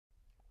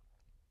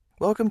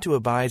Welcome to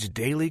Abide's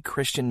Daily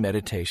Christian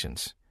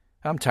Meditations.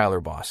 I'm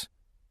Tyler Boss.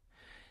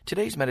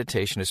 Today's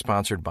meditation is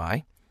sponsored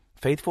by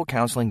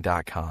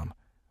FaithfulCounseling.com,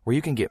 where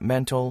you can get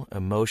mental,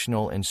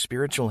 emotional, and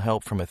spiritual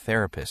help from a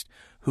therapist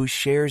who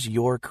shares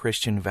your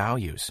Christian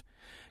values.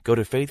 Go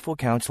to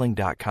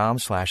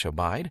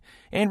FaithfulCounseling.com/abide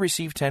and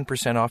receive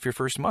 10% off your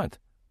first month.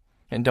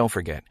 And don't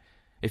forget,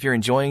 if you're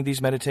enjoying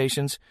these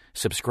meditations,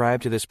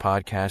 subscribe to this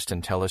podcast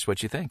and tell us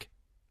what you think.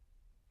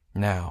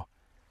 Now,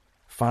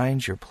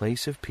 find your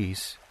place of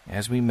peace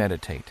as we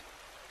meditate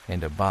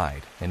and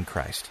abide in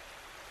Christ.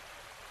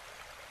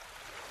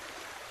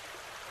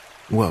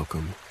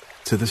 Welcome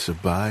to this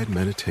Abide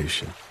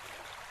meditation.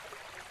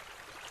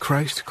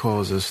 Christ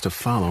calls us to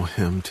follow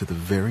Him to the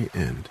very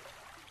end.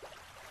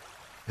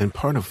 And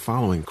part of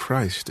following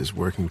Christ is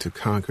working to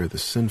conquer the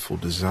sinful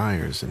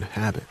desires and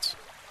habits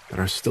that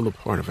are still a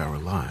part of our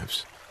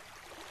lives.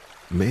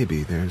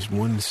 Maybe there's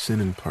one sin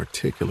in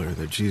particular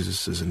that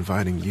Jesus is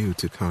inviting you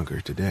to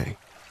conquer today.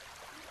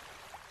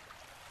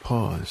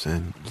 Pause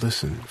and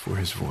listen for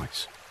His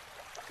voice.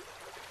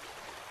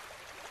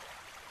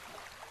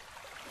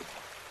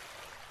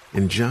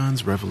 In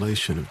John's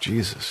revelation of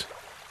Jesus,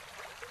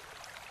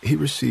 he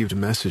received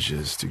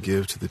messages to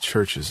give to the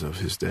churches of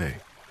his day.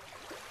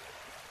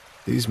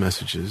 These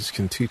messages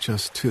can teach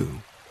us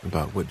too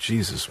about what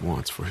Jesus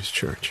wants for His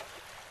church.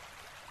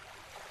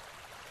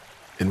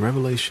 In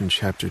Revelation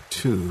chapter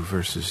 2,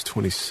 verses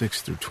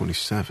 26 through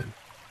 27,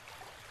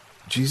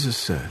 Jesus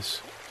says,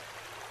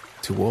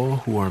 "To all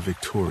who are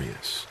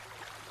victorious,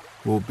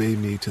 who obey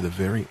me to the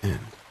very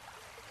end,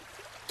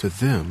 to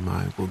them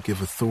I will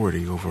give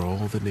authority over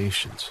all the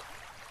nations.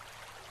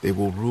 They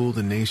will rule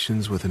the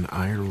nations with an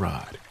iron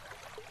rod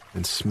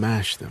and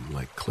smash them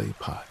like clay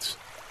pots."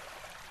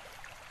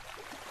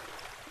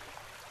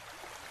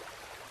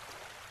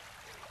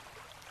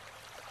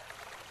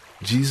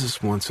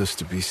 Jesus wants us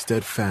to be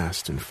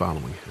steadfast in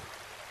following Him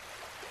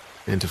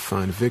and to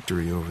find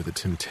victory over the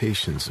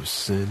temptations of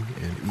sin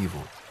and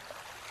evil.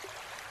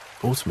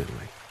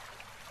 Ultimately,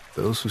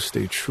 those who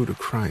stay true to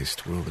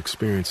Christ will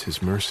experience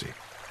His mercy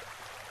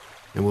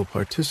and will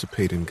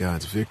participate in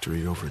God's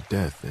victory over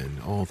death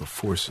and all the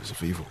forces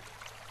of evil.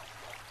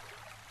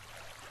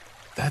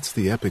 That's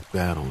the epic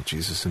battle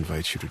Jesus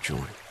invites you to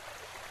join.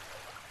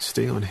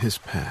 Stay on His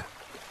path,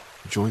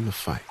 join the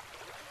fight,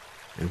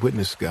 and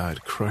witness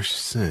God crush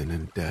sin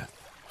and death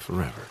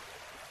forever.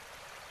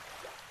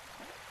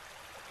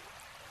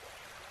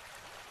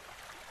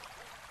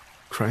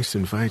 Christ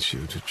invites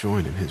you to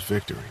join in His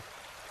victory,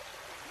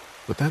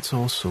 but that's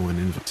also an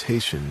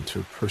invitation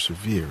to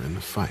persevere in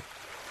the fight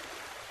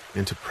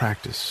and to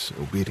practice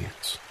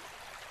obedience.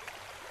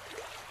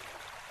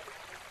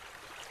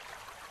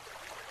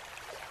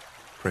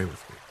 Pray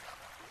with me.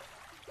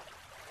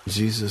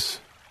 Jesus,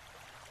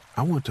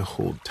 I want to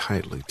hold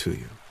tightly to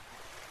You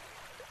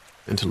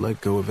and to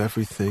let go of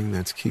everything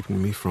that's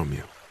keeping me from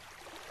You.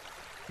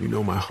 You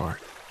know my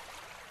heart.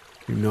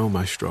 You know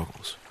my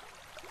struggles.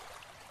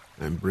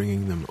 I'm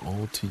bringing them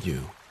all to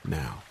You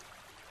now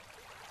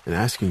and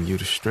asking You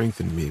to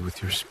strengthen me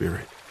with Your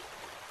Spirit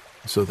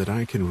so that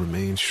I can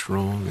remain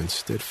strong and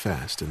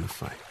steadfast in the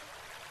fight.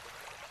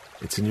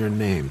 It's in Your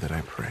name that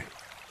I pray.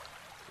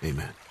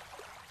 Amen.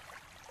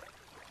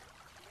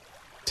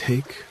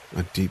 Take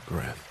a deep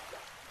breath,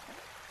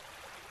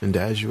 and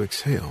as you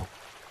exhale,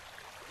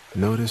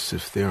 notice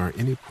if there are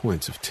any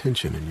points of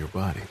tension in your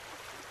body.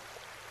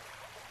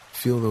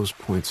 Feel those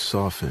points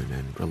soften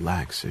and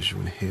relax as you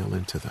inhale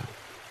into them,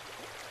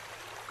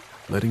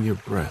 letting your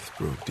breath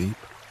grow deep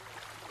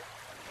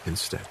and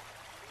steady.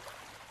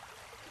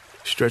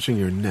 Stretching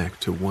your neck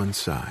to one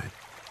side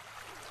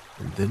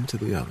and then to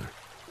the other,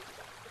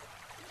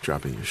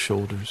 dropping your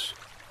shoulders,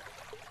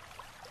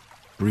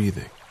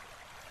 breathing,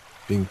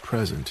 being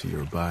present to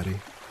your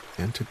body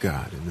and to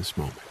God in this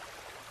moment.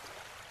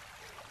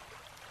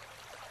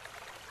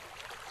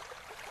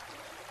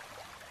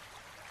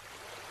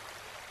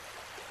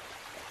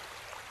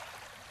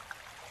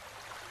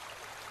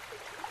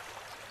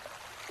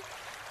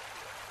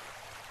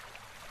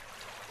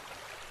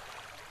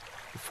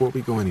 Before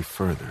we go any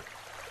further,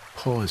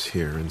 pause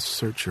here and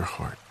search your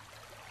heart.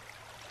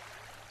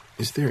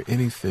 Is there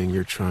anything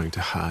you're trying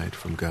to hide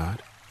from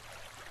God?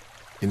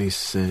 Any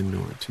sin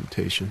or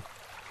temptation?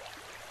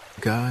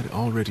 God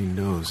already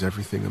knows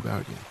everything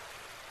about you.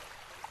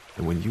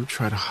 And when you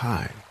try to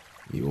hide,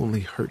 you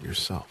only hurt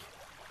yourself.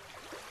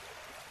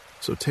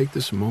 So take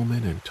this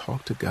moment and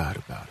talk to God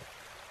about it.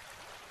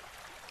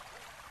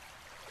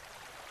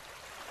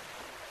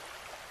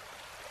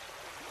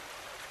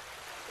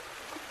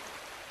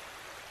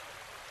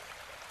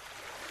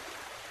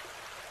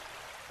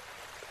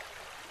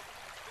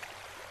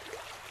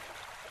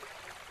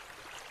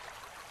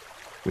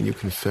 When you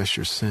confess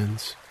your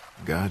sins,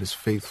 God is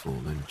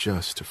faithful and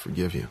just to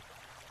forgive you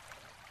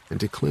and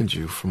to cleanse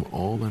you from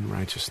all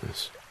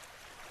unrighteousness.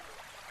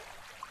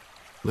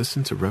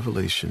 Listen to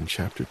Revelation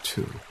chapter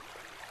 2,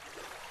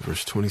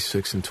 verse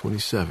 26 and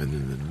 27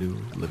 in the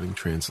New Living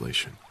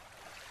Translation.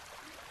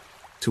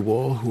 To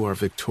all who are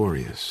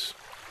victorious,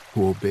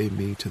 who obey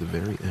me to the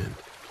very end,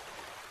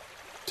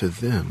 To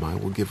them I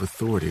will give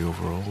authority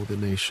over all the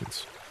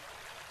nations.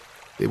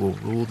 They will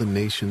rule the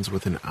nations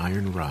with an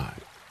iron rod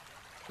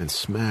and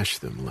smash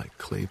them like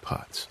clay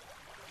pots.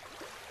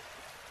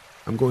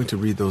 I'm going to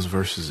read those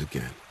verses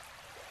again.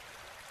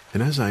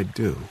 And as I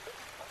do,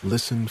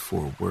 listen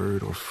for a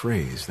word or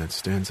phrase that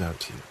stands out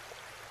to you.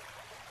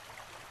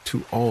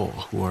 To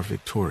all who are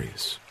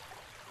victorious,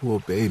 who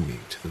obey me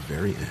to the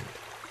very end.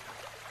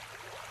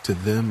 To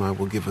them I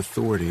will give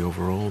authority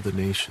over all the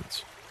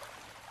nations.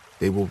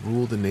 They will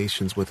rule the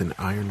nations with an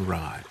iron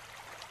rod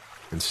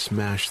and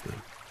smash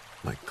them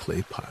like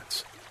clay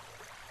pots.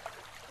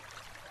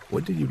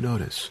 What did you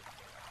notice?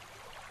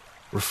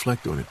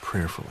 Reflect on it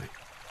prayerfully,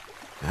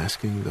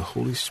 asking the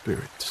Holy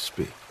Spirit to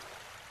speak.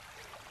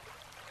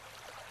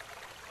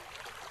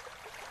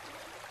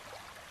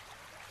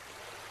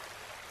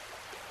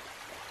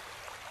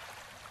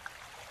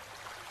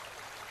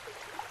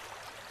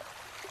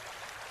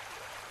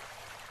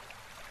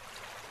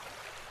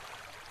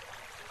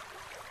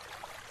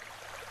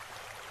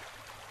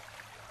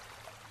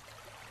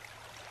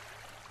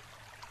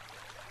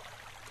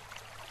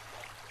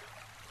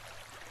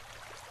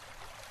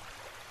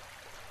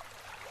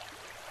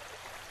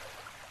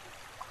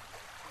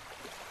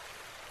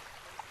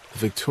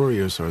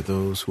 Victorious are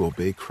those who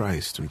obey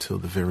Christ until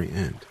the very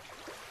end.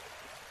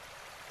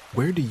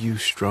 Where do you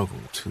struggle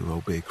to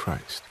obey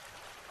Christ?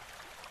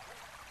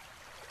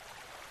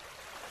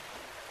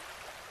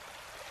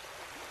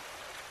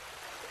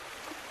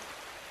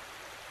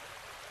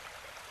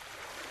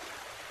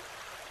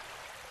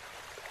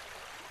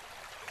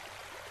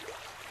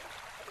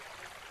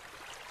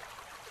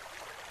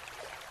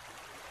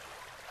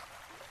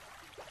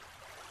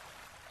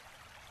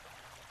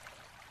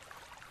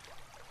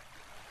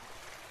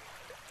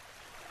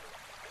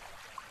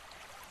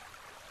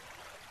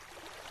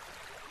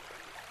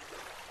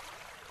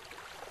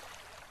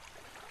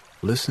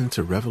 Listen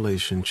to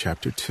Revelation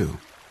chapter 2,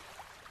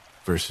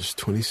 verses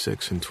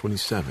 26 and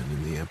 27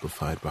 in the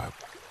Amplified Bible.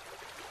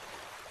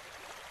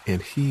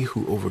 And he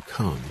who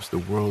overcomes the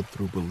world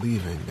through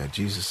believing that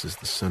Jesus is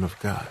the Son of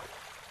God,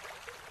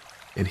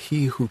 and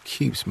he who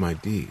keeps my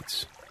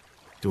deeds,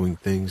 doing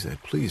things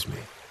that please me,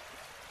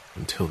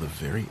 until the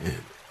very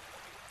end.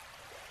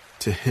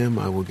 To him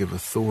I will give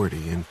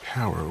authority and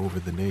power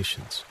over the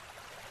nations,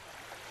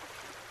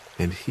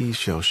 and he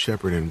shall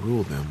shepherd and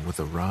rule them with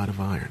a rod of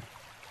iron.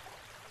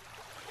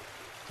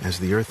 As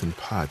the earthen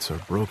pots are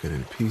broken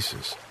in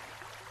pieces,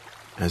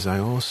 as I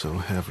also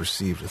have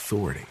received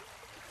authority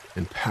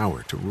and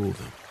power to rule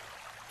them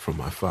from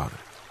my Father.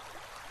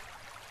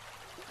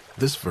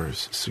 This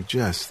verse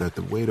suggests that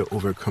the way to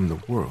overcome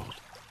the world,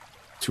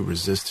 to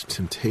resist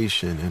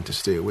temptation and to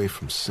stay away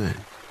from sin,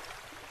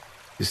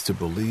 is to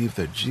believe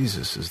that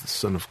Jesus is the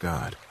Son of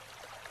God.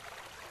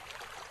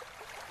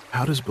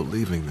 How does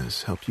believing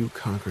this help you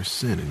conquer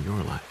sin in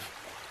your life?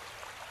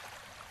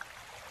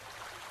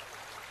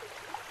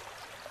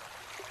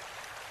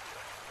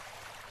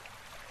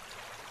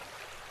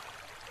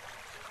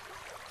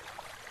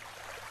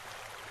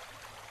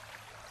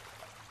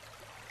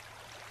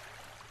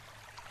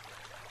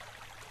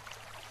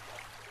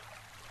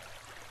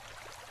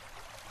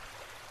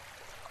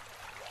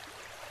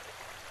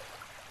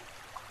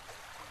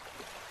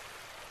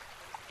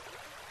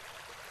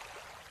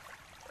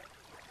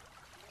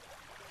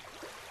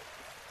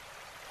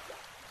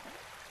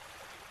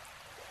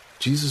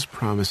 Jesus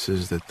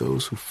promises that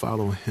those who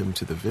follow him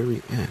to the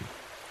very end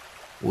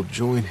will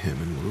join him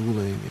in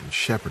ruling and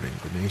shepherding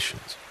the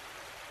nations.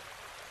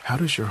 How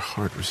does your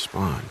heart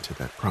respond to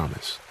that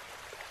promise?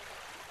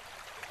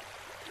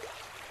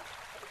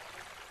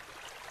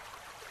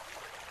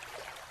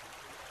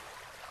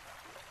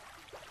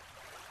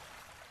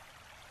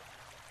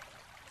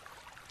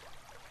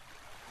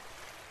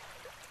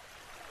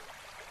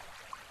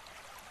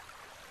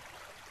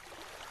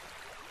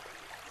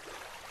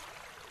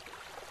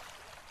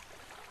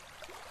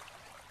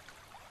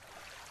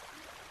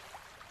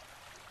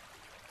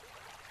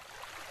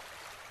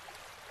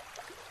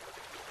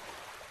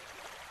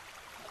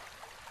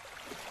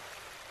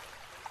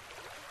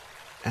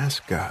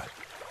 Ask God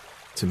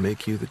to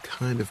make you the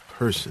kind of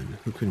person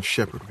who can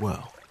shepherd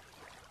well.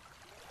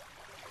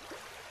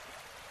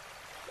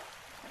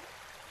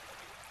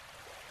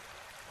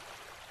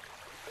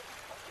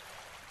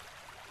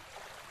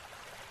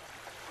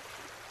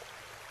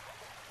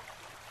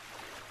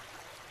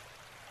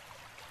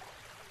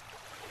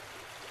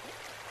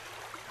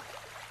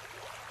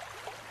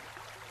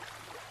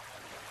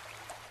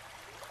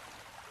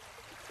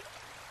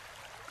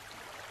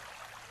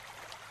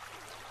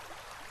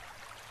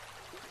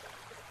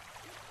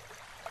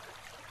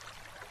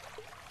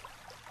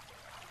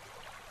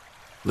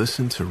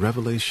 Listen to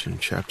Revelation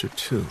chapter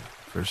 2,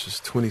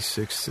 verses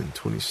 26 and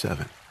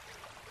 27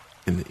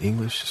 in the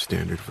English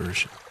Standard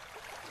Version.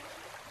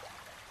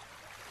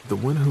 The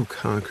one who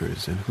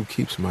conquers and who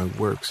keeps my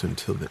works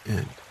until the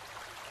end,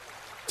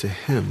 to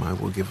him I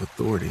will give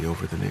authority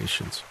over the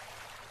nations,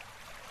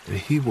 and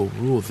he will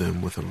rule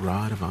them with a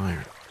rod of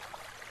iron.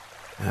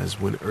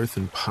 As when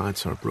earthen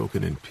pots are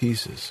broken in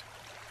pieces,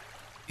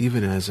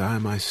 even as I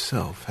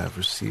myself have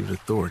received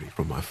authority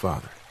from my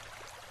Father.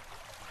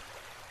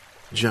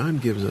 John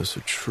gives us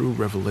a true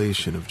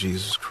revelation of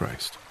Jesus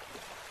Christ,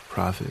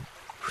 prophet,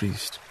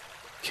 priest,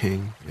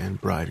 king, and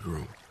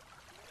bridegroom.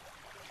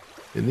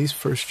 In these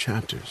first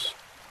chapters,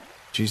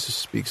 Jesus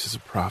speaks as a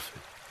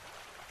prophet,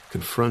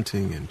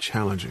 confronting and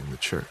challenging the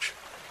church.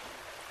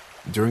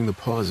 During the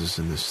pauses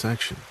in this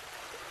section,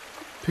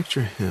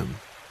 picture him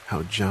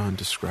how John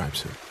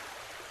describes him.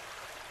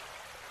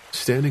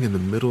 Standing in the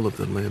middle of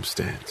the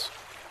lampstands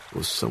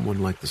was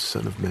someone like the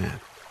Son of Man.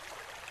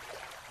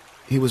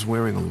 He was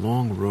wearing a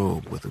long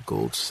robe with a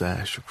gold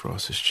sash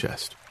across his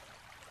chest.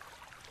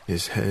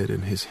 His head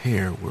and his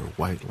hair were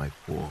white like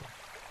wool,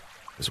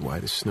 as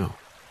white as snow,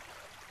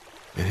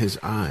 and his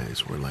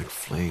eyes were like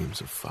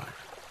flames of fire.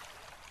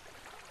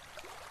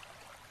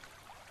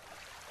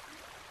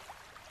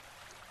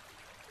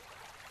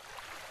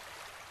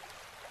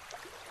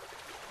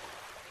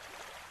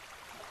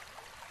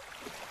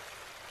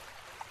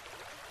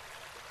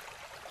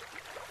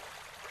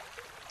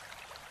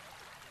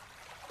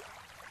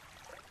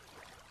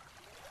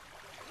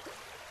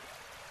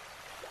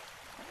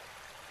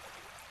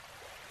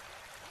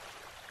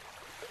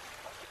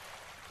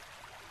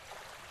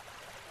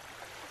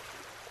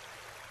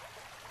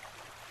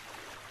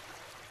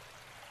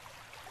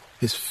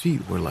 His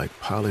feet were like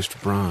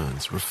polished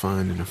bronze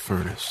refined in a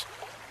furnace,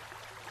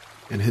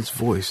 and his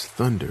voice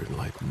thundered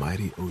like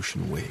mighty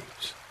ocean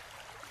waves.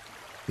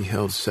 He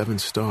held 7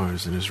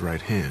 stars in his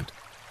right hand,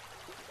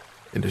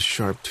 and a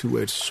sharp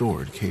 2-edged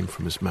sword came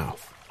from his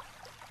mouth,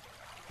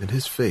 and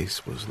his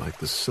face was like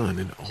the sun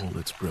in all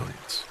its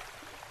brilliance.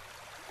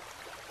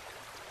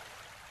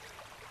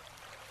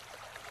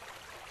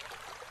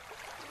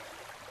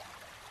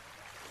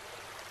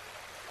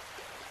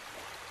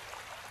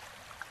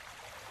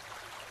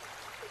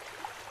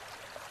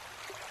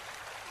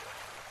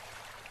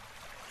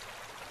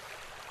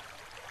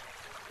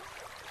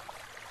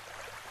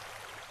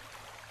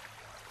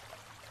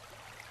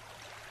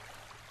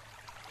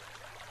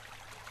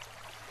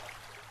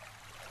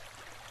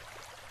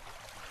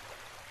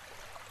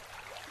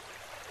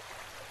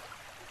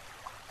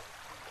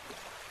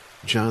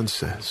 John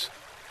says,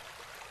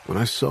 "When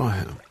I saw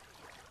him,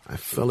 I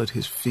fell at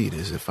his feet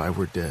as if I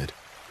were dead.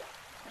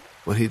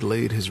 But he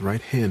laid his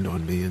right hand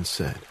on me and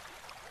said,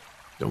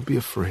 'Don't be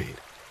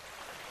afraid.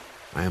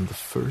 I am the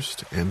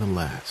first and the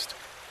last.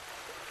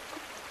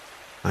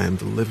 I am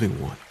the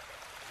living one.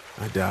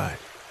 I died,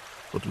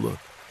 but look,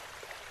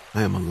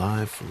 I am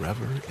alive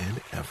forever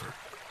and ever,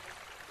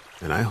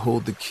 and I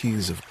hold the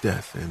keys of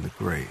death and the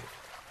grave.'"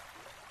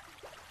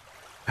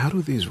 How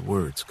do these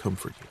words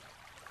comfort you?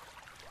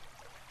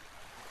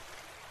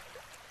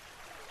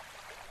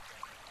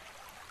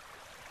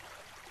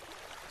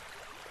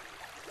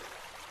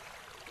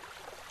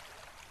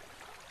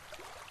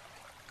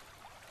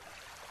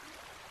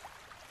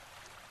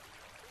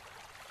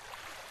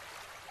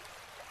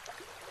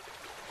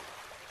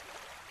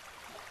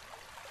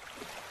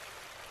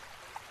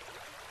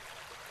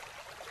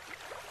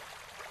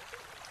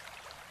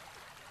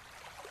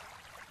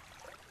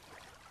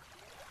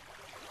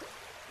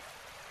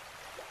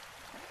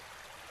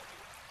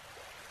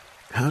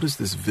 How does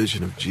this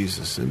vision of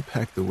Jesus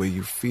impact the way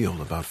you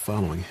feel about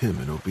following him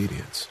in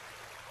obedience?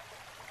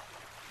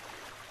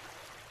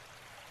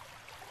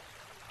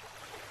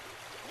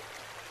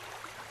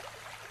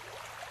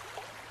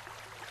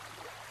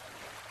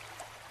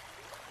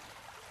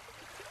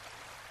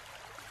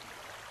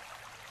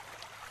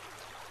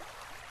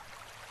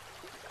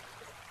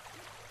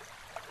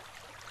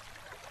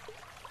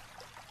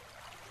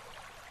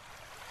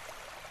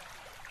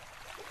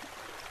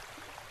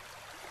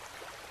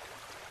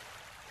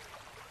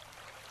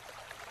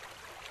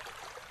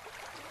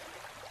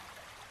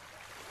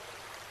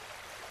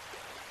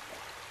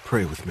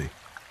 Pray with me.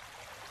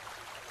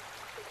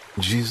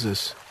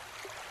 Jesus,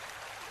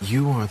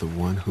 you are the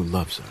one who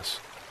loves us.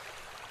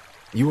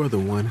 You are the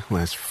one who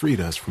has freed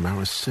us from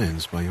our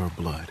sins by your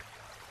blood.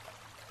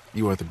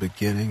 You are the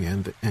beginning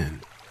and the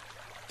end,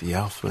 the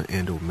Alpha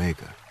and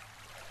Omega,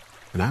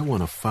 and I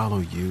want to follow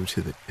you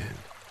to the end.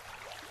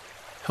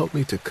 Help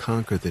me to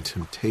conquer the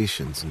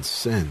temptations and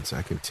sins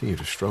I continue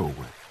to struggle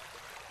with,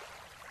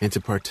 and to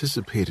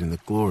participate in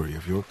the glory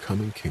of your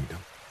coming kingdom.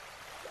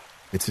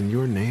 It's in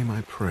your name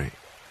I pray.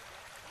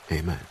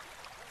 Amen.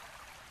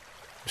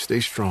 Stay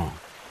strong,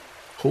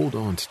 hold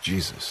on to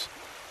Jesus,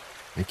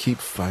 and keep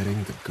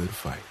fighting the good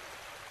fight.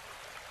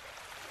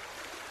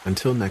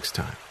 Until next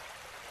time,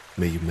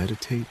 may you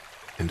meditate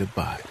and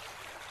abide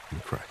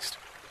in Christ.